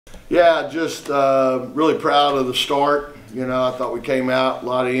Yeah, just really proud of the start. You know, I thought we came out a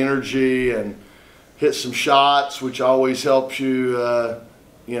lot of energy and hit some shots, which always helps you,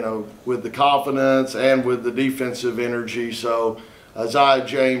 you know, with the confidence and with the defensive energy. So Isaiah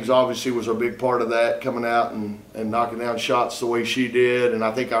James obviously was a big part of that, coming out and knocking down shots the way she did. And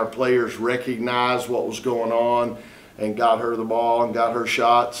I think our players recognized what was going on and got her the ball and got her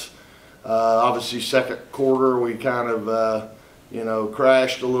shots. Obviously, second quarter, we kind of, you know,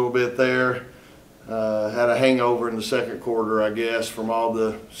 crashed a little bit there. Had a hangover in the second quarter, I guess, from all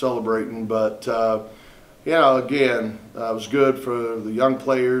the celebrating. But, you know, again, it was good for the young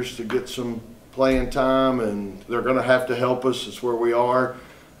players to get some playing time, and they're going to have to help us. It's where we are.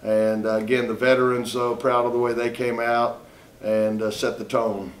 And, again, the veterans, though, proud of the way they came out and set the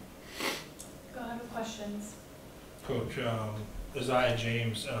tone. Go ahead with questions. Coach, Isaiah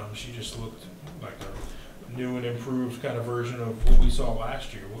James, she just looked like a new and improved kind of version of what we saw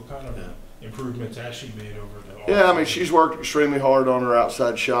last year. What kind of improvements has she made over the offseason? Yeah, I mean, she's worked extremely hard on her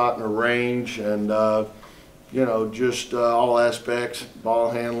outside shot and her range, and you know, just all aspects,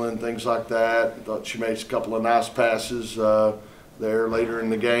 ball handling, things like that. Thought she made a couple of nice passes there later in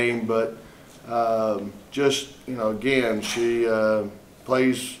the game, but just, you know, again, she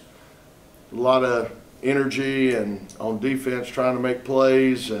plays a lot of energy and on defense, trying to make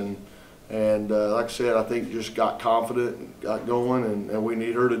plays, and like I said, I think just got confident and got going, and we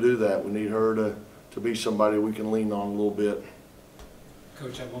need her to do that. We need her to be somebody we can lean on a little bit.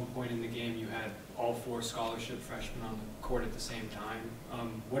 Coach, at one point in the game, you had all 4 scholarship freshmen on the court at the same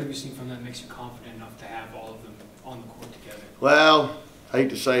time. What have you seen from them that makes you confident enough to have all of them on the court together? Well, I hate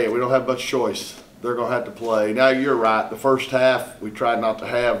to say it, we don't have much choice. They're going to have to play. Now, you're right. The first half, we tried not to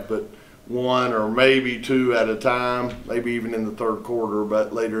have but 1 or maybe 2 at a time, maybe even in the third quarter,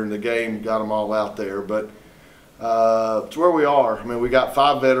 but later in the game, got them all out there. But it's where we are. I mean, we got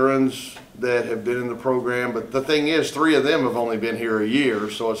 5 veterans that have been in the program, but the thing is, 3 of them have only been here a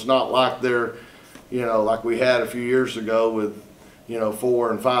year, so it's not like they're, you know, like we had a few years ago with, you know,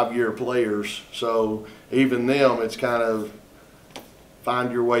 4- and 5-year players. So even them, it's kind of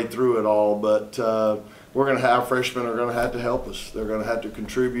find your way through it all. But we're going to have freshmen are going to have to help us. They're going to have to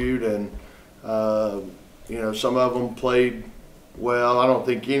contribute, and you know, some of them played well. I don't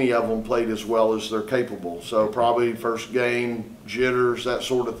think any of them played as well as they're capable. So probably first game jitters, that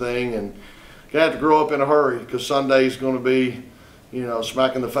sort of thing, and you have to grow up in a hurry because Sunday's going to be, you know,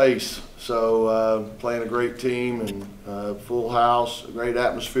 smack in the face. So playing a great team and full house, a great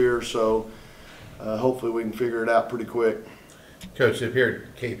atmosphere. So hopefully we can figure it out pretty quick. Coach, it appeared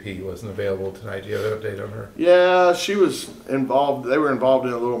KP wasn't available tonight. Do you have an update on her? Yeah, she was involved. They were involved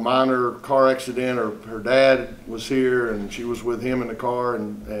in a little minor car accident. Her dad was here, and she was with him in the car,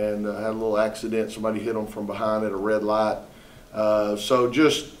 and had a little accident. Somebody hit them from behind at a red light. So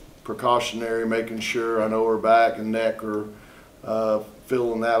just precautionary, making sure. I know her back and neck are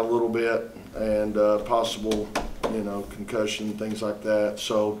feeling that a little bit, and possible, you know, concussion, things like that.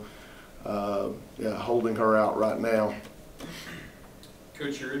 So yeah, holding her out right now.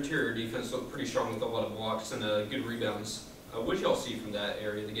 Coach, your interior defense looked pretty strong with a lot of blocks and good rebounds. What did y'all see from that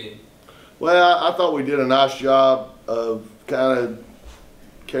area of the game? Well, I thought we did a nice job of kind of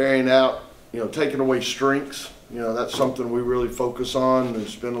carrying out, you know, taking away strengths. You know, that's something we really focus on and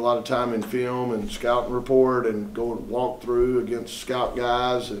spend a lot of time in film and scouting report and going walk through against scout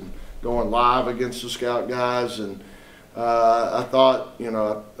guys and going live against the scout guys. And I thought, you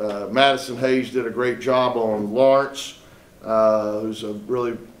know, Madison Hayes did a great job on Lawrence. Who's a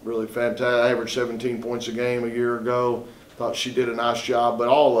really fantastic, averaged 17 points a game a year ago. Thought she did a nice job, but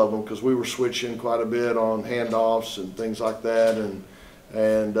all of them, because we were switching quite a bit on handoffs and things like that,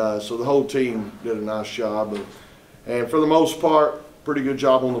 and so the whole team did a nice job. And for the most part, pretty good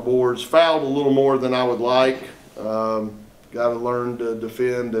job on the boards. Fouled a little more than I would like. Got to learn to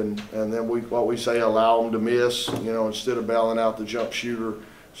defend, and then what we say, allow them to miss, you know, instead of bailing out the jump shooter.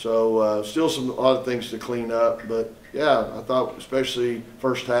 So still a lot of things to clean up, but yeah, I thought especially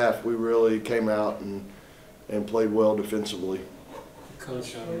first half we really came out and played well defensively.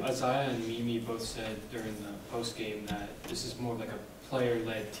 Coach, Isaiah and Mimi both said during the post game that this is more like a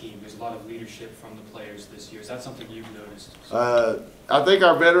player-led team. There's a lot of leadership from the players this year. Is that something you've noticed? I think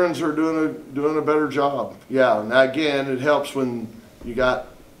our veterans are doing a better job. Yeah. Now again, it helps when you got,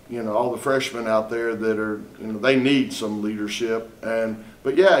 you know, all the freshmen out there that are, you know, they need some leadership.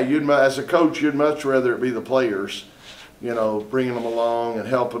 But yeah, as a coach, you'd much rather it be the players, you know, bringing them along and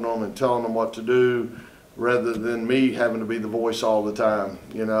helping them and telling them what to do, rather than me having to be the voice all the time.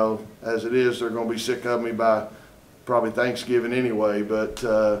 You know, as it is, they're going to be sick of me by probably Thanksgiving anyway, but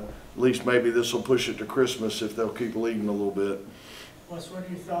at least maybe this will push it to Christmas if they'll keep leading a little bit. Wes, what are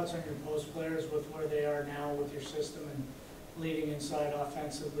your thoughts on your post players with where they are now with your system and leading inside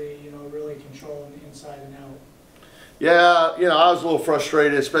offensively, really controlling the inside and out? Yeah, I was a little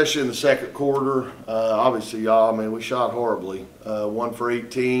frustrated, especially in the second quarter. Obviously, y'all, we shot horribly. 1 for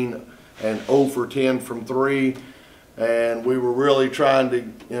 18 and 0 for 10 from 3. And we were really trying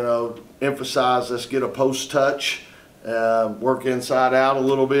to, emphasize, let's get a post touch, work inside out a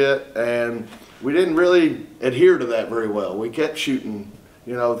little bit. And we didn't really adhere to that very well. We kept shooting,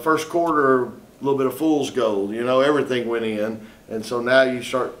 the first quarter, a little bit of fool's gold, everything went in. And so now you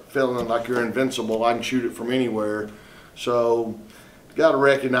start feeling like you're invincible. I can shoot it from anywhere. So you got to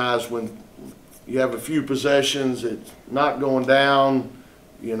recognize when you have a few possessions, it's not going down.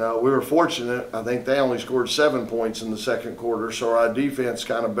 We were fortunate. I think they only scored 7 points in the second quarter, so our defense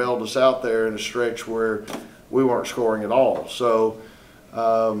kind of bailed us out there in a stretch where we weren't scoring at all. So,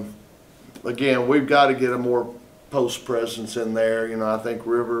 again, we've got to get a more post presence in there. I think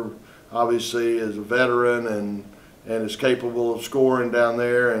River obviously is a veteran and is capable of scoring down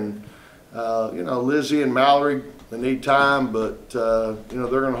there. And, Lizzie and Mallory, they need time, but, they're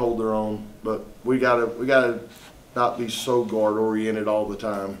going to hold their own. But we gotta not be so guard oriented all the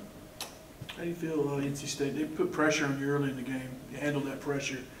time. How do you feel, NC State? They put pressure on you early in the game. You handled that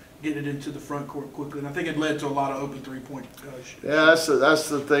pressure, getting it into the front court quickly, and I think it led to a lot of open three-point shots. Yeah, that's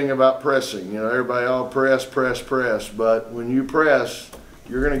the thing about pressing. Everybody all press, but when you press,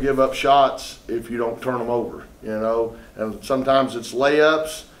 you're going to give up shots if you don't turn them over. And sometimes it's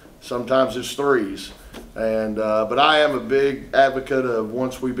layups, sometimes it's threes. And but I am a big advocate of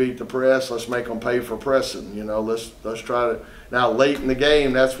once we beat the press, let's make them pay for pressing. Let's try to. Now late in the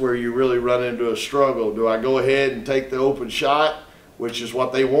game, that's where you really run into a struggle. Do I go ahead and take the open shot, which is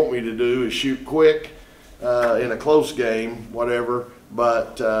what they want me to do, is shoot quick in a close game, whatever.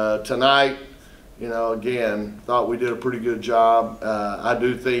 But tonight, again, thought we did a pretty good job. I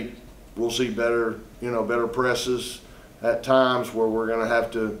do think we'll see better presses at times where we're going to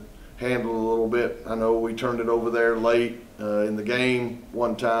have to handle a little bit. I know we turned it over there late in the game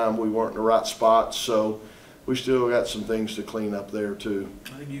one time. We weren't in the right spots, so we still got some things to clean up there too.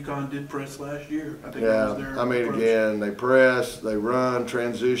 I think UConn did press last year. I think yeah, that was their approach. Again, they press, they run,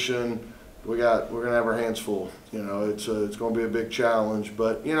 transition. We're gonna have our hands full. It's gonna be a big challenge.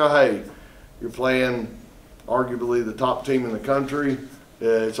 But hey, you're playing arguably the top team in the country.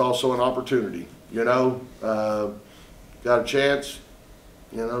 It's also an opportunity. Got a chance.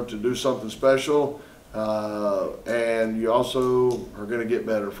 To do something special, and you also are going to get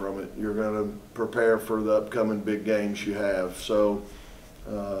better from it. You're going to prepare for the upcoming big games you have. So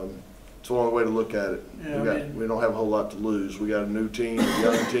it's the only way to look at it. Yeah, we don't have a whole lot to lose. We got a new team, a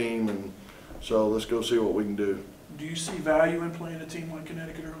young team, and so let's go see what we can do. Do you see value in playing a team like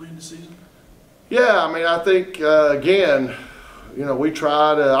Connecticut early in the season? Yeah, I think, again, we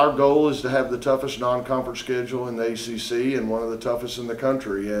try to, our goal is to have the toughest non-conference schedule in the ACC and one of the toughest in the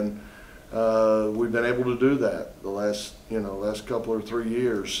country. And we've been able to do that the last couple or 3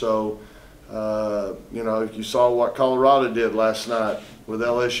 years. So, if you saw what Colorado did last night with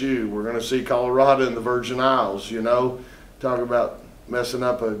LSU, we're going to see Colorado in the Virgin Isles, talk about messing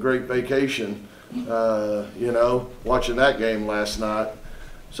up a great vacation, watching that game last night.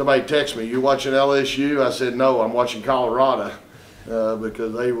 Somebody texted me, you watching LSU? I said, no, I'm watching Colorado.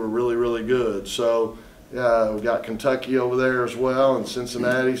 Because they were really, really good. So, we got Kentucky over there as well and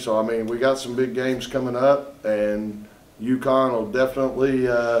Cincinnati. So, we got some big games coming up, and UConn will definitely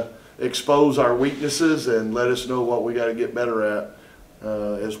expose our weaknesses and let us know what we got to get better at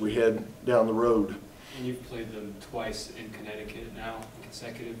as we head down the road. And you've played them twice in Connecticut now in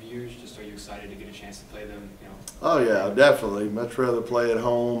consecutive years. Just are you excited to get a chance to play them? Oh, yeah, definitely. Much rather play at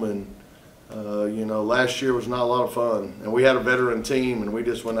home. And last year was not a lot of fun, and we had a veteran team, and we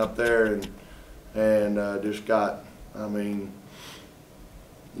just went up there and just got,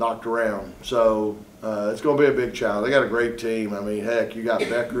 knocked around. So it's going to be a big challenge. They got a great team. Heck, you got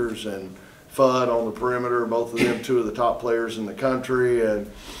Beckers and Fudd on the perimeter, both of them 2 of the top players in the country, and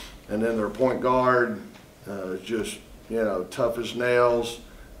then their point guard, just tough as nails,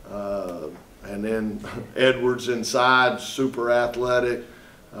 and then Edwards inside, super athletic.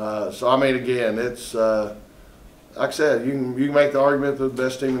 So again, it's like I said, you can make the argument they're the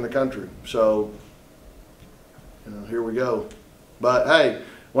best team in the country. So here we go. But hey,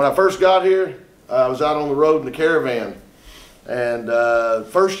 when I first got here, I was out on the road in the caravan, and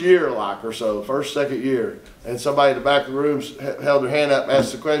first year or so, second year, and somebody in the back of the room held their hand up and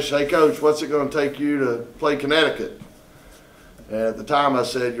asked the question, "Hey coach, what's it going to take you to play Connecticut?" And at the time I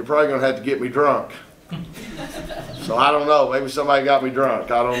said, "You're probably going to have to get me drunk." So I don't know. Maybe somebody got me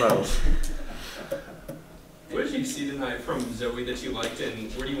drunk. I don't know. What did you see tonight from Zoe that you liked,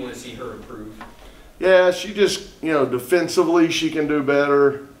 and where do you want to see her improve? Yeah, she just, defensively she can do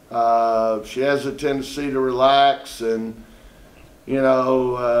better. She has a tendency to relax, and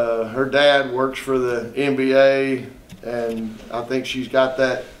her dad works for the NBA, and I think she's got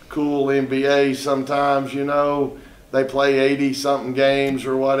that cool NBA sometimes. They play 80-something games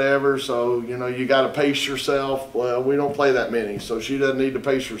or whatever, so you got to pace yourself. Well, we don't play that many, so she doesn't need to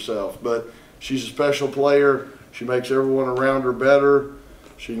pace herself. But she's a special player. She makes everyone around her better.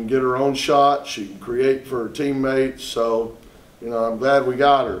 She can get her own shot. She can create for her teammates. So, I'm glad we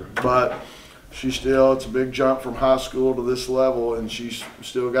got her. But it's a big jump from high school to this level, and she's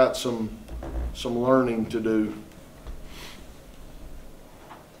still got some learning to do. Do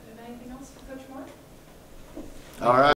we have anything else for Coach Moore? All right.